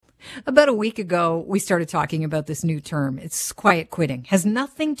About a week ago, we started talking about this new term. It's quiet quitting. Has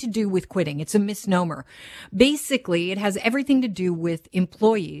nothing to do with quitting. It's a misnomer. Basically, it has everything to do with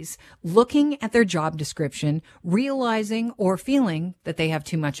employees looking at their job description, realizing or feeling that they have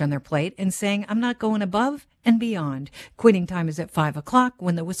too much on their plate and saying, I'm not going above and beyond. Quitting time is at 5 o'clock.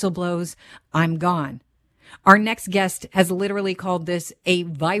 When the whistle blows, I'm gone. Our next guest has literally called this a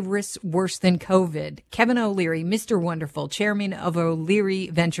virus worse than COVID. Kevin O'Leary, Mr. Wonderful, chairman of O'Leary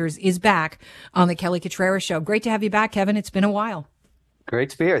Ventures, is back on the Kelly Cutrara Show. Great to have you back, Kevin. It's been a while. Great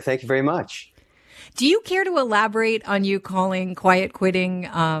to be here. Thank you very much. Do you care to elaborate on you calling quiet quitting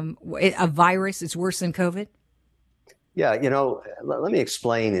a virus is worse than COVID? Yeah, let me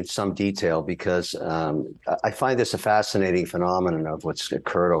explain in some detail because I find this a fascinating phenomenon of what's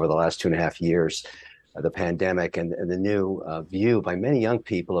occurred over the last 2.5 years. The pandemic and the new view by many young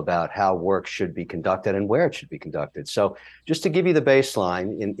people about how work should be conducted and where it should be conducted. So just to give you the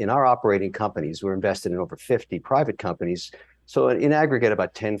baseline, in our operating companies, we're invested in over 50 private companies. So in aggregate,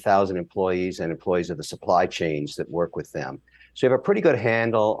 about 10,000 employees and employees of the supply chains that work with them. So you have a pretty good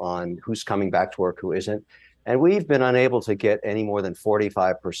handle on who's coming back to work, who isn't. And we've been unable to get any more than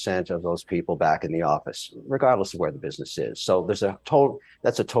 45% of those people back in the office, regardless of where the business is. So that's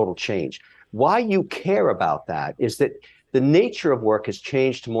a total change. Why you care about that is that the nature of work has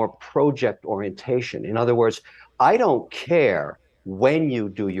changed to more project orientation. In other words, I don't care when you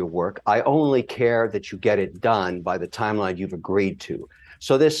do your work. I only care that you get it done by the timeline you've agreed to.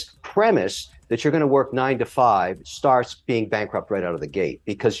 So this premise that you're going to work 9 to 5 starts being bankrupt right out of the gate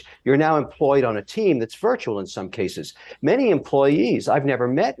because you're now employed on a team that's virtual in some cases. Many employees I've never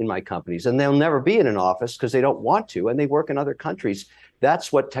met in my companies, and they'll never be in an office because they don't want to, and they work in other countries.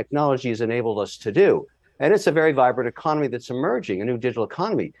 That's what technology has enabled us to do. And it's a very vibrant economy that's emerging, a new digital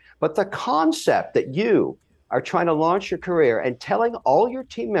economy. But the concept that you are trying to launch your career and telling all your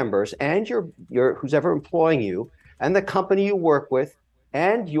team members and your who's ever employing you and the company you work with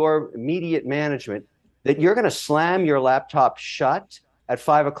and your immediate management that you're going to slam your laptop shut at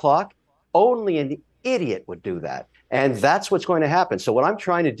 5 o'clock, only an idiot would do that. And that's what's going to happen. So what I'm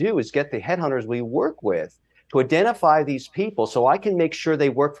trying to do is get the headhunters we work with to identify these people so I can make sure they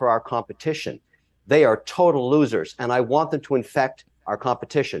work for our competition. They are total losers, and I want them to infect our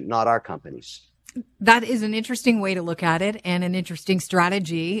competition, not our companies. That is an interesting way to look at it and an interesting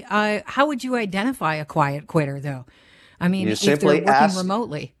strategy. How would you identify a quiet quitter, though? I mean, if they're working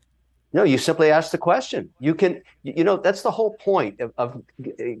remotely. No, you simply ask the question. You can, that's the whole point of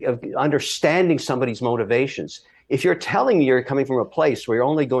understanding somebody's motivations. If you're telling me you're coming from a place where you're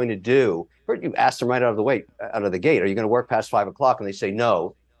only going to do, or you ask them right out of the gate, are you going to work past 5 o'clock? And they say,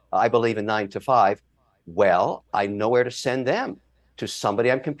 no, I believe in 9 to 5. Well, I know where to send them, to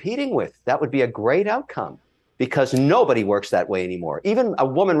somebody I'm competing with. That would be a great outcome because nobody works that way anymore. Even a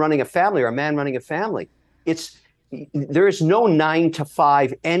woman running a family or a man running a family, there is no 9 to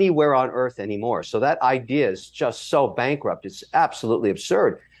 5 anywhere on earth anymore. So that idea is just so bankrupt. It's absolutely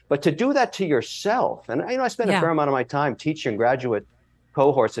absurd. But to do that to yourself, and I spend a fair amount of my time teaching graduate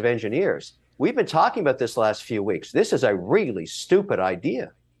cohorts of engineers. We've been talking about this last few weeks. This is a really stupid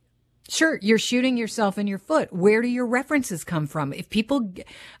idea. Sure, you're shooting yourself in your foot. Where do your references come from? If people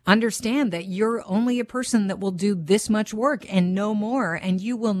understand that you're only a person that will do this much work and no more, and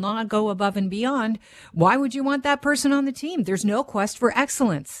you will not go above and beyond, why would you want that person on the team? There's no quest for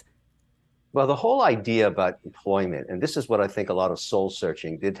excellence. Well, the whole idea about employment, and this is what I think a lot of soul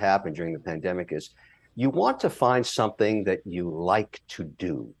searching did happen during the pandemic, is you want to find something that you like to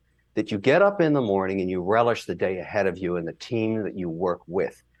do, that you get up in the morning and you relish the day ahead of you and the team that you work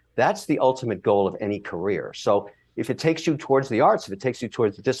with. That's the ultimate goal of any career. So if it takes you towards the arts, if it takes you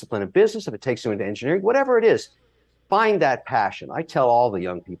towards the discipline of business, if it takes you into engineering, whatever it is, find that passion. I tell all the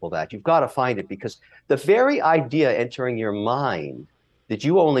young people that you've got to find it because the very idea entering your mind that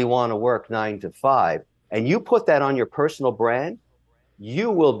you only want to work 9 to 5 and you put that on your personal brand,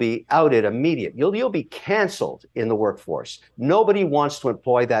 you will be outed immediately. You'll be canceled in the workforce. Nobody wants to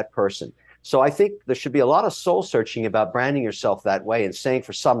employ that person. So I think there should be a lot of soul searching about branding yourself that way and saying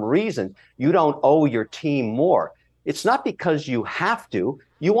for some reason you don't owe your team more. It's not because you have to.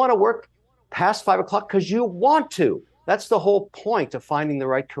 You want to work past 5 o'clock because you want to. That's the whole point of finding the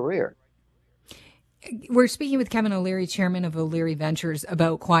right career. We're speaking with Kevin O'Leary, chairman of O'Leary Ventures,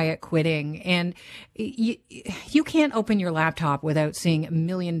 about quiet quitting. And you can't open your laptop without seeing a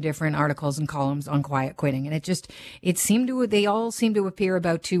million different articles and columns on quiet quitting. And they all seem to appear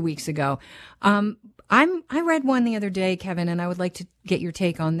about 2 weeks ago. I read one the other day, Kevin, and I would like to get your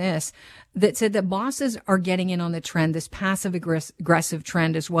take on this, that said that bosses are getting in on the trend, this passive aggressive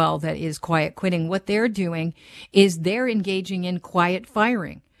trend as well, that is quiet quitting. What they're doing is they're engaging in quiet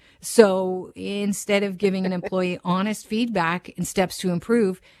firing. So instead of giving an employee honest feedback and steps to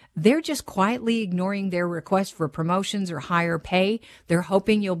improve, they're just quietly ignoring their request for promotions or higher pay. They're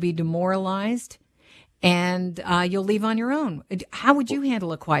hoping you'll be demoralized and you'll leave on your own. How would you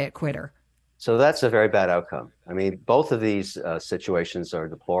handle a quiet quitter? So that's a very bad outcome. I mean, both of these situations are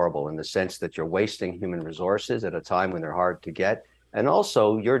deplorable in the sense that you're wasting human resources at a time when they're hard to get. And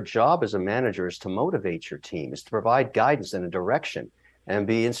also, your job as a manager is to motivate your team, is to provide guidance and a direction and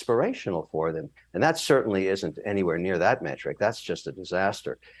be inspirational for them. And that certainly isn't anywhere near that metric. That's just a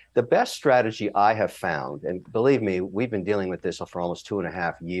disaster. The best strategy I have found, and believe me, we've been dealing with this for almost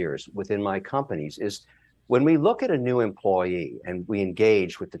 2.5 years within my companies, is when we look at a new employee and we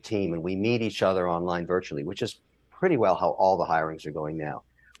engage with the team and we meet each other online virtually, which is pretty well how all the hirings are going now,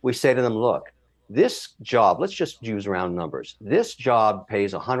 we say to them, look, this job, let's just use round numbers. This job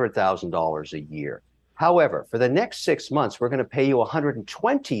pays $100,000 a year. However, for the next 6 months, we're going to pay you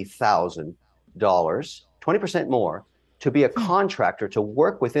 $120,000, 20% more, to be a contractor to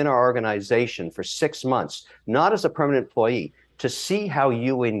work within our organization for 6 months, not as a permanent employee, to see how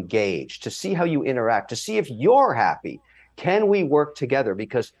you engage, to see how you interact, to see if you're happy. Can we work together?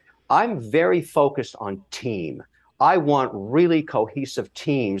 Because I'm very focused on team. I want really cohesive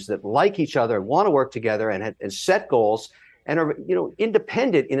teams that like each other, want to work together and set goals and are,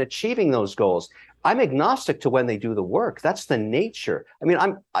 independent in achieving those goals. I'm agnostic to when they do the work. That's the nature. I mean,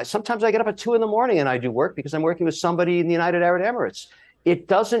 sometimes I get up at 2 a.m. and I do work because I'm working with somebody in the United Arab Emirates. It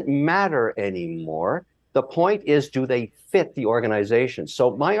doesn't matter anymore. The point is, do they fit the organization?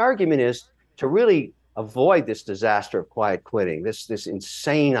 So my argument is to really avoid this disaster of quiet quitting, this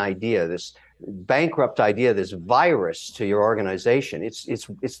insane idea, this bankrupt idea, this virus to your organization. It's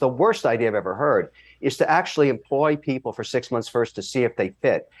the worst idea I've ever heard, is to actually employ people for 6 months first to see if they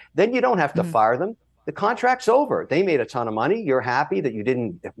fit. Then you don't have to fire them. The contract's over. They made a ton of money. You're happy that you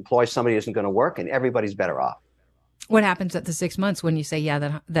didn't employ somebody who isn't going to work, and everybody's better off. What happens at the 6 months when you say,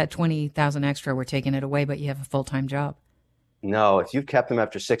 yeah, that 20,000 extra, we're taking it away, but you have a full-time job? No, if you've kept them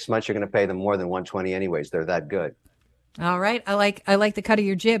after 6 months, you're going to pay them more than 120 anyways. They're that good. All right. I like the cut of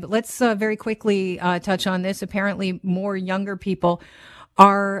your jib. Let's very quickly touch on this. Apparently, more younger people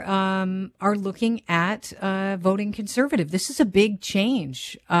are looking at voting conservative. This is a big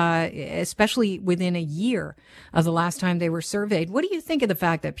change, especially within a year of the last time they were surveyed. What do you think of the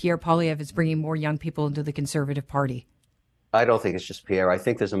fact that Pierre Poilievre is bringing more young people into the Conservative Party? I don't think it's just Pierre. I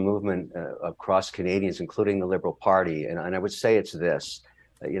think there's a movement across Canadians, including the Liberal Party, and I would say it's this.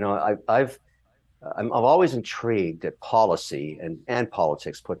 I'm always intrigued at policy and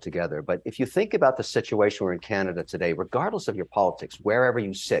politics put together. But if you think about the situation we're in Canada today, regardless of your politics, wherever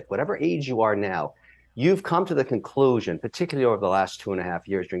you sit, whatever age you are now, you've come to the conclusion, particularly over the last 2.5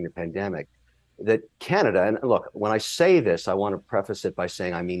 years during the pandemic, that Canada, and look, when I say this, I want to preface it by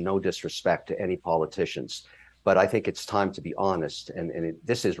saying I mean no disrespect to any politicians, but I think it's time to be honest. And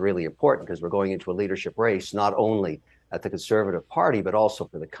this is really important because we're going into a leadership race, not only at the Conservative Party, but also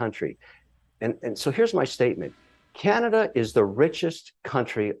for the country. And so here's my statement. Canada is the richest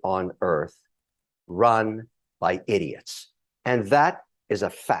country on earth run by idiots. And that is a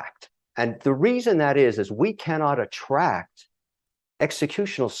fact. And the reason that is we cannot attract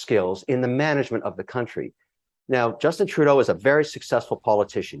executional skills in the management of the country. Now, Justin Trudeau is a very successful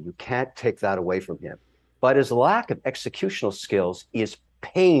politician. You can't take that away from him. But his lack of executional skills is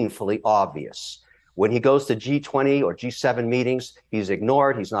painfully obvious. When he goes to G20 or G7 meetings, he's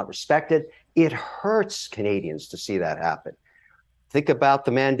ignored, he's not respected. It hurts Canadians to see that happen. Think about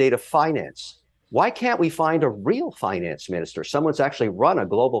the mandate of finance. Why can't we find a real finance minister, someone's actually run a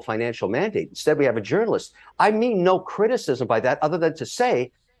global financial mandate? Instead, we have a journalist. I mean no criticism by that other than to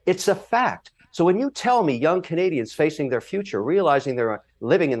say it's a fact. So when you tell me young Canadians facing their future, realizing they're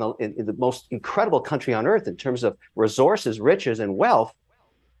living in the most incredible country on earth in terms of resources, riches, and wealth,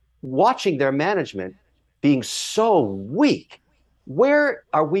 watching their management being so weak, where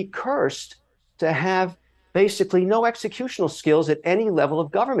are we cursed to have basically no executional skills at any level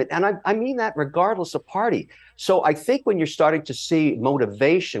of government? And I mean that regardless of party. So I think when you're starting to see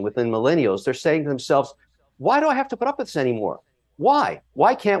motivation within millennials, they're saying to themselves, why do I have to put up with this anymore? Why?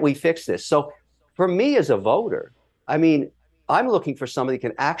 Why can't we fix this? So for me as a voter, I mean, I'm looking for somebody who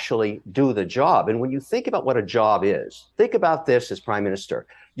can actually do the job. And when you think about what a job is, think about this as Prime Minister.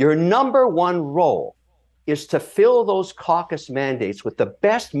 Your number one role is to fill those caucus mandates with the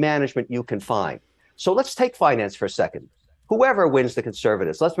best management you can find. So let's take finance for a second. Whoever wins the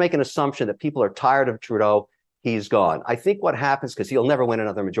Conservatives, let's make an assumption that people are tired of Trudeau. He's gone. I think what happens, because he'll never win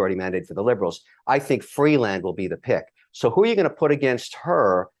another majority mandate for the Liberals, I think Freeland will be the pick. So who are you going to put against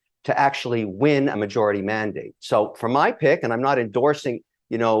her to actually win a majority mandate? So for my pick, and I'm not endorsing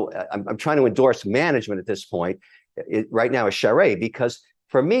I'm trying to endorse management at this point. Right now is Charest, because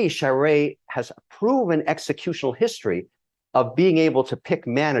for me, Charest has a proven executional history of being able to pick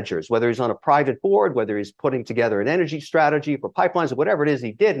managers, whether he's on a private board, whether he's putting together an energy strategy for pipelines, or whatever it is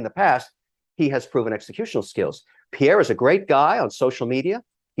he did in the past. He has proven executional skills. Pierre is a great guy on social media.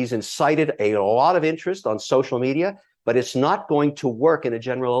 He's incited a lot of interest on social media, but it's not going to work in a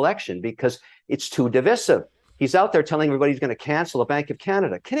general election because it's too divisive. He's out there telling everybody he's going to cancel the Bank of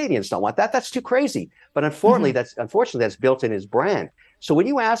Canada. Canadians don't want that. That's too crazy. But unfortunately, that's built in his brand. So when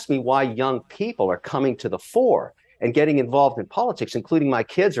you ask me why young people are coming to the fore and getting involved in politics, including my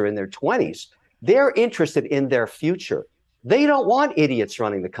kids are in their 20s, they're interested in their future. They don't want idiots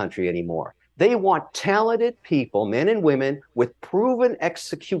running the country anymore. They want talented people, men and women, with proven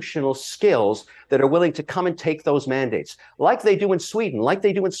executional skills that are willing to come and take those mandates, like they do in Sweden, like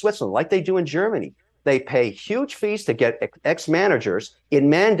they do in Switzerland, like they do in Germany. They pay huge fees to get ex-managers in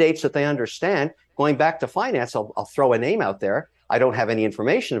mandates that they understand. Going back to finance, I'll throw a name out there. I don't have any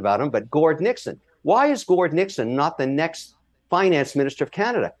information about him, but Gord Nixon. Why is Gord Nixon not the next finance minister of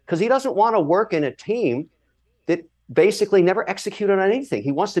Canada? Because he doesn't want to work in a team that basically never executed on anything.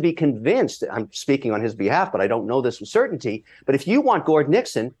 He wants to be convinced. I'm speaking on his behalf, but I don't know this with certainty. But if you want Gord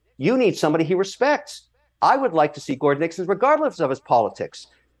Nixon, you need somebody he respects. I would like to see Gord Nixon, regardless of his politics,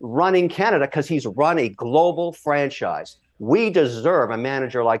 running Canada because he's run a global franchise. We deserve a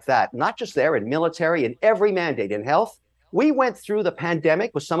manager like that, not just there in military, in every mandate, in health. We went through the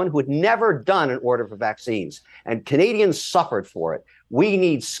pandemic with someone who had never done an order for vaccines, and Canadians suffered for it. We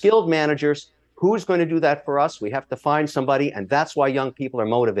need skilled managers. Who's going to do that for us? We have to find somebody, and that's why young people are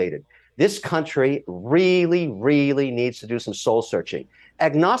motivated. This country really, really needs to do some soul searching.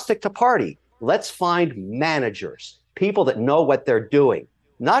 Agnostic to party, let's find managers, people that know what they're doing,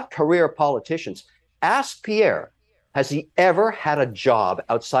 not career politicians. Ask Pierre, has he ever had a job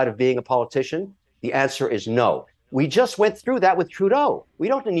outside of being a politician? The answer is no. We just went through that with Trudeau. We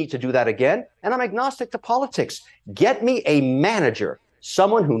don't need to do that again. And I'm agnostic to politics. Get me a manager,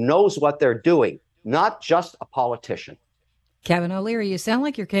 someone who knows what they're doing, not just a politician. Kevin O'Leary, you sound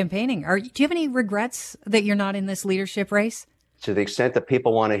like you're campaigning. Do you have any regrets that you're not in this leadership race? To the extent that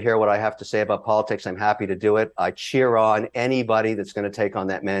people want to hear what I have to say about politics, I'm happy to do it. I cheer on anybody that's going to take on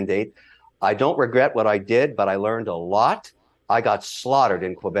that mandate. I don't regret what I did, but I learned a lot. I got slaughtered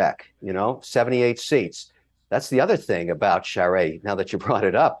in Quebec, 78 seats. That's the other thing about Charest, now that you brought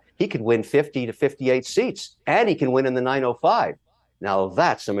it up. He could win 50 to 58 seats, and he can win in the 905. Now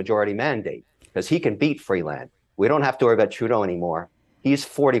that's a majority mandate, because he can beat Freeland. We don't have to worry about Trudeau anymore. He's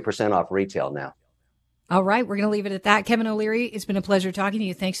 40% off retail now. All right, we're going to leave it at that. Kevin O'Leary, it's been a pleasure talking to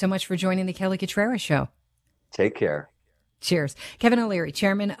you. Thanks so much for joining the Kelly Cutrara Show. Take care. Cheers. Kevin O'Leary,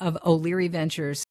 chairman of O'Leary Ventures.